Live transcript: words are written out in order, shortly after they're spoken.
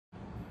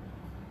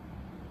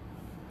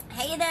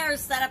Hey there,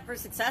 Set Up for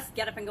Success,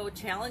 Get Up and Go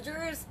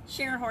Challengers.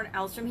 Sharon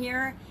Horn-Elstrom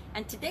here,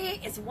 and today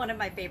is one of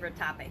my favorite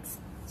topics.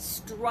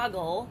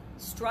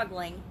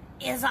 Struggling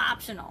is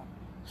optional.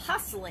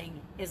 Hustling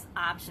is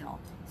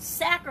optional.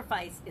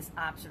 Sacrifice is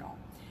optional.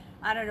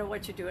 I don't know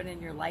what you're doing in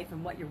your life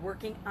and what you're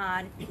working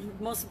on.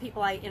 Most of the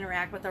people I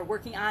interact with are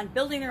working on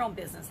building their own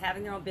business,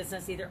 having their own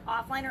business, either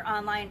offline or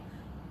online,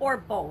 or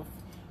both.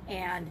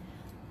 And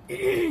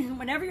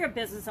whenever you're a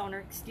business owner,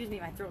 excuse me,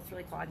 my throat's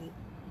really cloggy.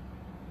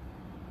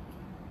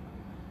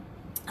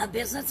 A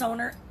business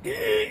owner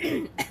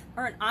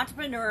or an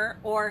entrepreneur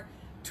or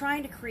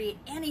trying to create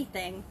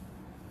anything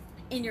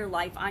in your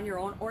life on your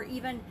own or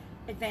even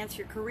advance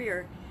your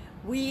career,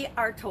 we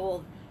are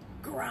told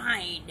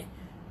grind,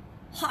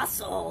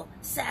 hustle,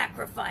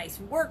 sacrifice,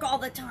 work all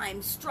the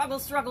time,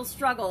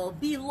 struggle,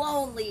 be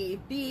lonely,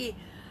 be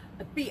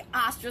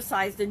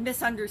ostracized and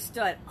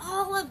misunderstood.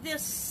 All of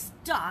this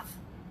stuff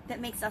that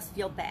makes us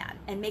feel bad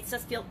and makes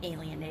us feel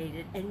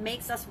alienated and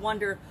makes us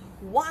wonder,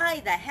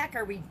 why the heck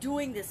are we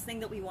doing this thing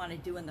that we want to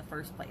do in the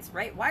first place,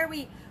 right? Why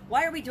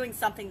are we doing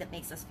something that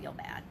makes us feel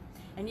bad?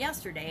 And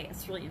yesterday,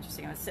 it's really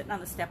interesting. I was sitting on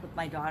the step with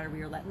my daughter. We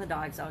were letting the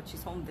dogs out.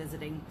 She's home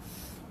visiting.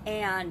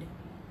 And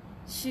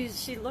she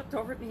looked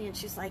over at me and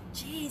she's like,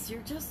 geez,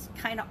 you're just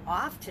kind of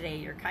off today.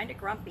 You're kind of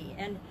grumpy.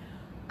 And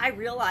I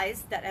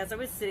realized that as I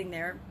was sitting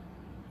there,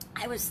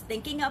 I was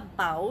thinking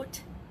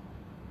about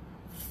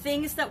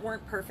things that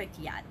weren't perfect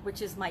yet,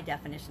 which is my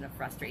definition of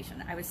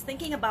frustration. I was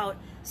thinking about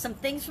some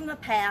things from the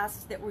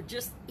past that were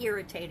just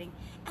irritating,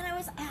 and I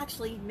was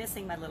actually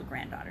missing my little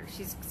granddaughter.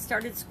 She's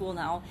started school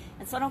now,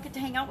 and so I don't get to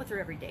hang out with her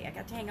every day. I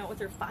got to hang out with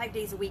her 5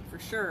 days a week for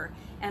sure,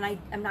 and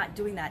I'm not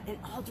doing that. And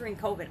all during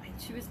COVID,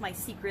 she was my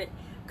secret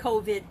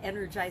COVID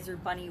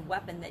Energizer Bunny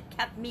weapon that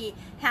kept me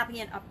happy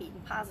and upbeat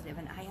and positive,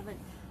 and I haven't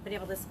been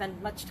able to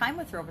spend much time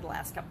with her over the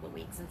last couple of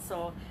weeks. And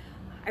so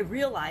I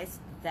realized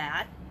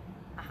that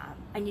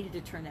I needed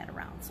to turn that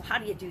around. So how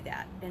do you do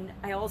that? And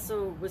I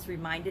also was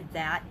reminded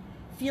that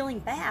feeling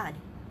bad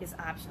is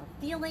optional.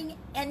 Feeling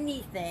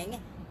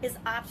anything is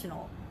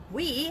optional.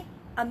 We,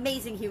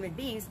 amazing human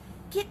beings,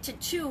 get to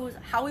choose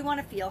how we want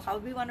to feel, how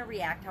we want to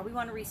react, how we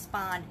want to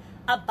respond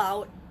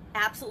about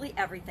absolutely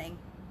everything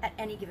at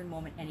any given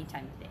moment, any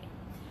time of day.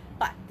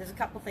 But there's a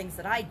couple things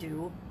that I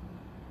do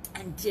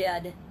and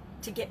did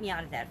to get me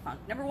out of that funk.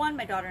 Number one,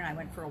 my daughter and I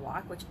went for a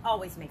walk, which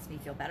always makes me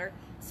feel better.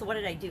 So what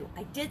did I do?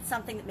 I did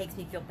something that makes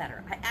me feel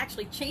better. I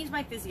actually changed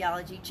my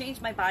physiology,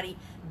 changed my body,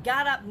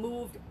 got up,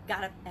 moved,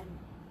 got up and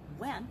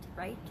went,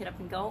 right? Get up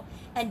and go,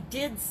 and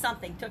did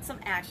something, took some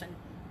action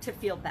to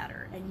feel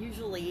better. And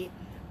usually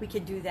we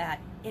can do that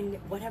in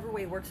whatever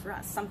way works for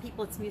us. Some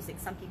people it's music,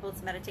 some people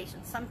it's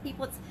meditation, some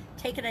people it's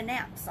taking a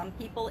nap, some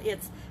people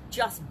it's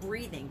just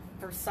breathing.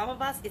 For some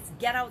of us, it's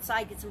get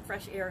outside, get some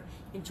fresh air,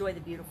 enjoy the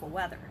beautiful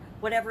weather.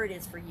 Whatever it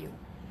is for you.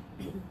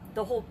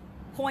 The whole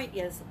point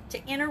is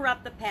to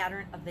interrupt the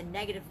pattern of the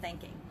negative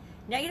thinking.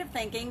 Negative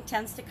thinking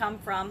tends to come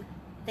from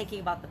thinking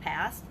about the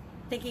past,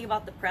 thinking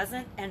about the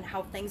present and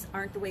how things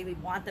aren't the way we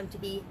want them to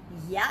be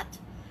yet,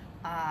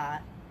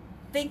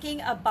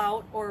 thinking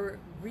about or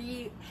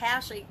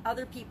rehashing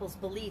other people's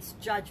beliefs,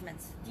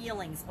 judgments,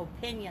 feelings,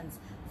 opinions,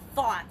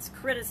 thoughts,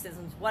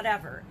 criticisms,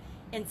 whatever,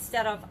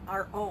 instead of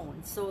our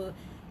own. So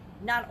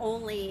not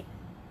only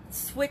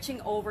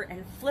switching over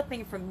and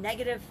flipping from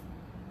negative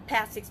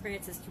past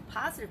experiences to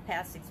positive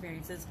past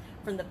experiences,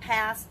 from the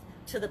past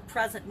to the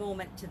present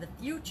moment to the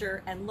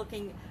future, and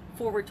looking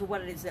forward to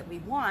what it is that we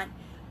want,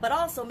 but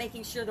also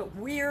making sure that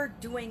we're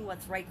doing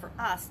what's right for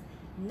us,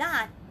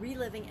 not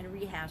reliving and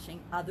rehashing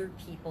other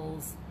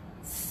people's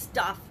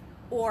stuff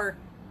or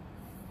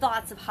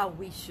thoughts of how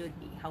we should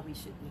be, how we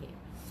should behave.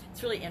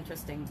 It's really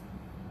interesting.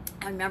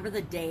 I remember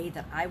the day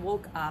that I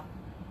woke up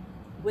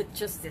with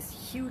just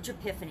this huge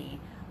epiphany.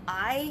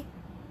 I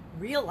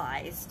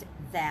realized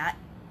that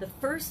the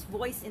first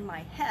voice in my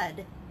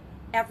head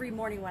every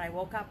morning when I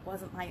woke up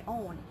wasn't my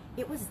own.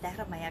 It was that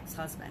of my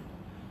ex-husband.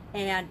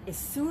 And as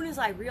soon as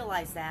I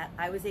realized that,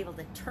 I was able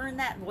to turn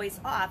that voice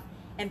off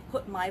and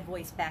put my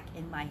voice back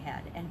in my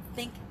head and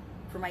think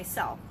for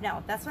myself.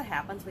 Now, that's what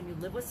happens when you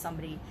live with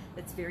somebody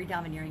that's very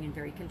domineering and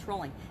very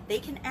controlling. They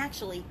can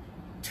actually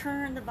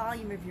turn the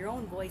volume of your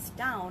own voice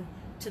down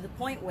to the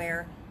point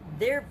where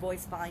their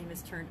voice volume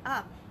is turned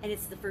up and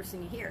it's the first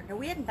thing you hear. Now,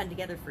 we hadn't been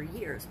together for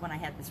years when I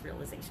had this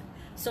realization.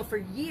 So for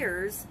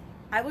years,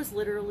 I was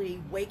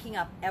literally waking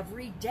up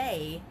every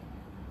day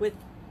with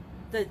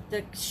the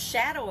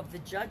shadow of the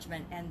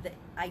judgment and the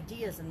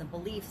ideas and the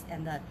beliefs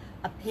and the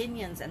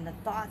opinions and the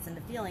thoughts and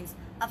the feelings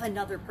of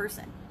another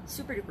person.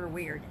 Super duper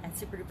weird and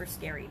super duper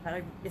scary.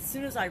 But as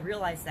soon as I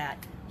realized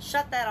that,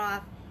 shut that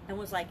off and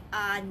was like,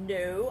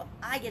 no,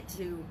 I get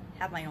to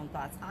have my own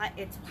thoughts.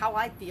 It's how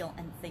I feel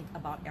and think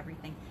about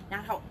everything,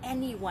 not how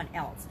anyone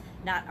else,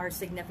 not our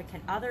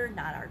significant other,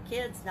 not our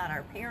kids, not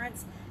our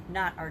parents,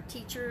 not our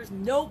teachers,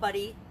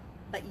 nobody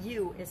but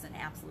you is an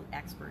absolute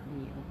expert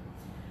in you.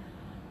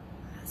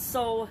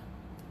 So,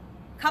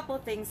 a couple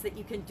of things that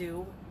you can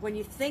do when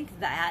you think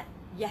that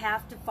you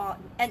have to fall,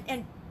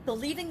 and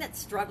believing that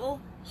struggle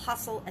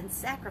hustle, and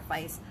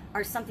sacrifice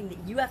are something that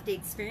you have to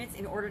experience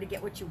in order to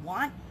get what you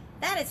want,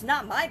 that is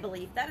not my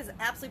belief. That is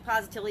absolutely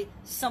positively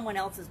someone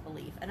else's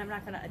belief, and I'm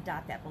not going to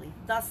adopt that belief.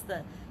 Thus,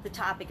 the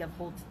topic of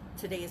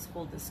today's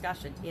whole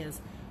discussion is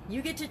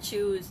you get to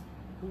choose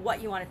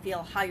what you want to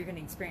feel, how you're going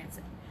to experience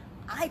it.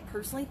 I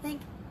personally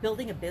think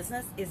building a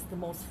business is the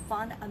most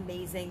fun,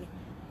 amazing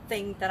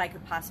thing that I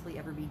could possibly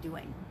ever be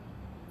doing.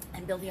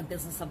 And building a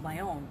business of my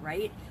own,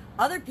 right?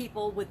 Other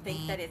people would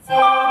think that it's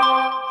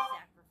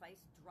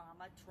sacrifice,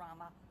 drama,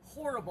 trauma,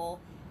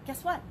 horrible.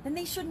 Guess what? Then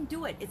they shouldn't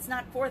do it. It's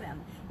not for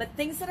them. But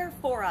things that are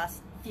for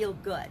us feel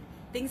good.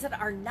 Things that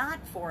are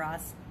not for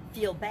us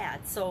feel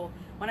bad. So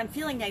when I'm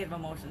feeling negative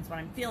emotions, when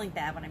I'm feeling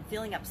bad, when I'm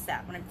feeling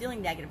upset, when I'm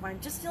feeling negative, when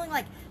I'm just feeling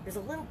like there's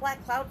a little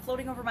black cloud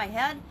floating over my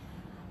head,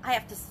 I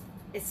have to,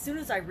 as soon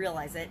as I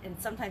realize it, and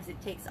sometimes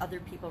it takes other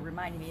people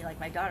reminding me, like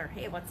my daughter,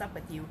 hey, what's up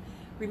with you?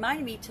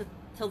 Reminding me to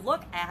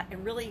look at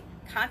and really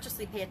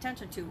consciously pay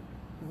attention to,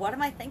 what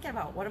am I thinking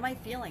about? What am I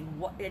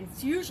feeling? And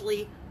it's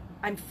usually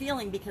I'm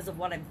feeling because of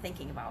what I'm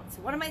thinking about.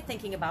 So what am I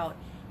thinking about?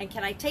 And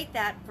can I take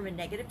that from a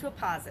negative to a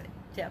positive?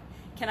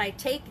 Can I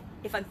take,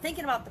 if I'm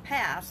thinking about the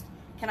past,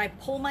 can I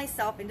pull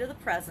myself into the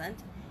present?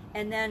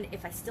 And then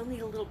if I still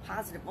need a little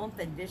positive oomph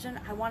and vision,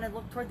 I want to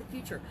look toward the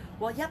future.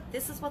 Well, yep,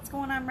 this is what's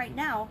going on right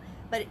now.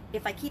 But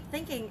if I keep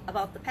thinking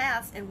about the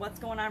past and what's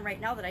going on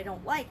right now that I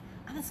don't like,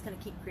 I'm just going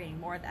to keep creating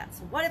more of that.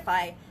 So what if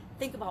I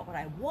think about what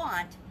I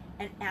want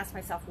and ask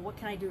myself, well, what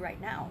can I do right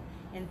now?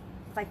 And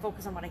if I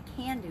focus on what I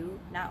can do,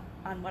 not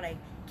on what I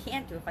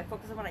can't do, if I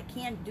focus on what I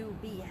can do,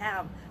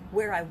 have,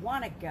 where I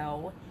want to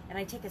go, and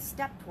I take a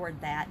step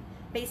toward that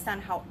based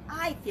on how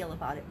I feel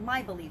about it,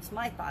 my beliefs,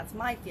 my thoughts,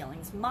 my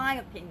feelings, my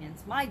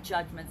opinions, my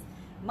judgments,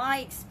 my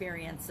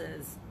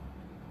experiences,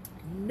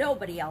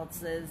 nobody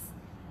else's,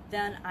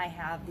 then I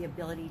have the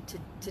ability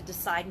to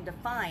decide and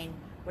define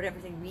what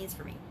everything means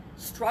for me.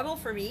 Struggle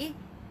for me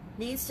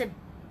means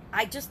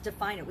I just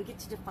define it. We get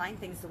to define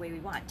things the way we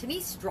want. To me,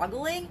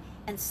 struggling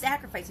and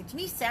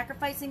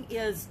sacrificing,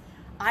 is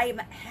I'm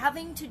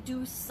having to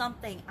do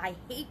something I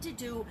hate to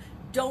do,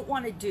 don't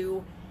want to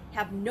do,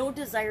 have no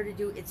desire to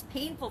do. It's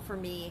painful for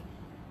me,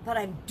 but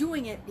I'm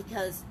doing it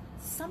because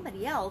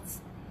somebody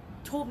else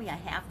told me I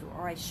have to,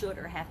 or I should,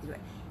 or have to do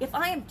it. If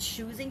I am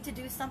choosing to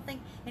do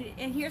something,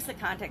 and here's the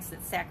context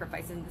that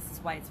sacrificing, this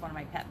is why it's one of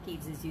my pet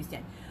peeves is used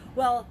in.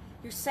 Well,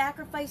 you're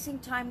sacrificing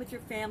time with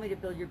your family to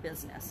build your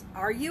business.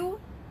 Are you?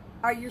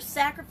 Are you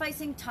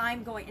sacrificing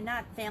time going, and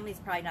not, family is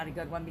probably not a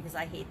good one because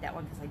I hate that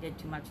one because I did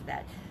too much of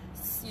that.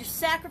 You're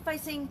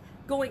sacrificing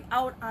going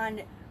out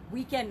on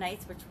weekend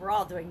nights, which we're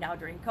all doing now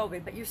during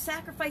COVID, but you're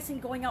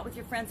sacrificing going out with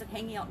your friends and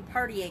hanging out and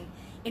partying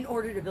in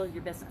order to build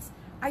your business.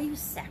 Are you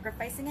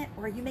sacrificing it,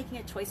 or are you making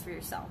a choice for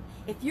yourself?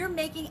 If you're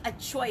making a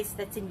choice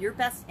that's in your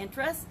best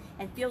interest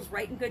and feels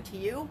right and good to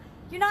you,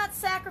 you're not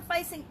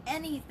sacrificing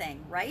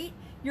anything, right?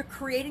 You're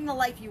creating the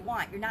life you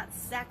want. You're not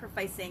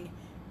sacrificing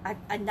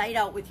a night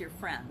out with your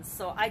friends.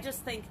 So I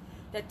just think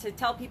that to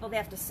tell people they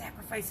have to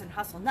sacrifice and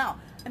hustle. Now,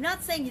 I'm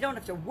not saying you don't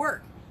have to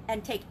work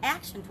and take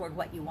action toward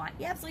what you want.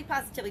 You absolutely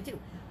positively do.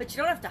 But you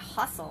don't have to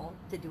hustle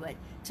to do it.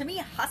 To me,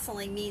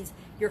 hustling means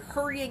you're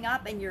hurrying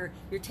up and you're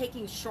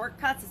taking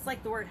shortcuts. It's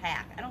like the word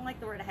hack. I don't like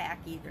the word hack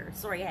either.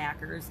 Sorry,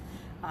 hackers.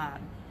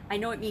 I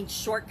know it means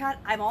shortcut.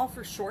 I'm all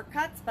for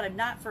shortcuts, but I'm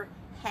not for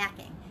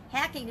hacking.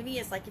 Hacking to me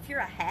is like, if you're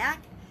a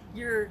hack,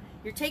 you're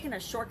taking a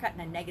shortcut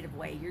in a negative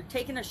way. You're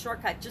taking a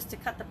shortcut just to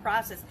cut the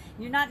process.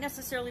 You're not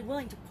necessarily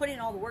willing to put in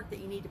all the work that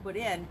you need to put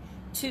in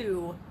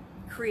to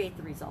create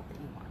the result that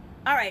you want.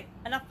 All right,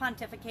 enough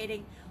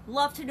pontificating.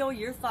 Love to know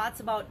your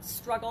thoughts about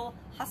struggle,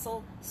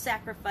 hustle,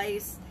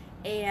 sacrifice,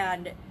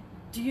 and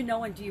do you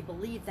know and do you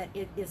believe that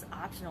it is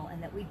optional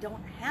and that we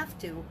don't have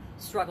to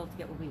struggle to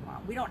get what we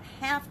want? We don't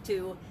have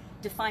to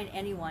define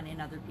anyone in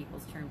other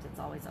people's terms. It's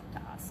always up to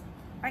us.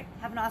 All right,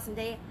 have an awesome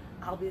day.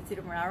 I'll be with you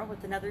tomorrow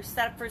with another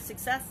Setup for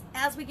Success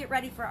as we get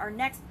ready for our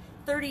next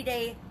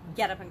 30-day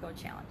Get Up and Go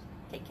challenge.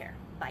 Take care.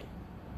 Bye.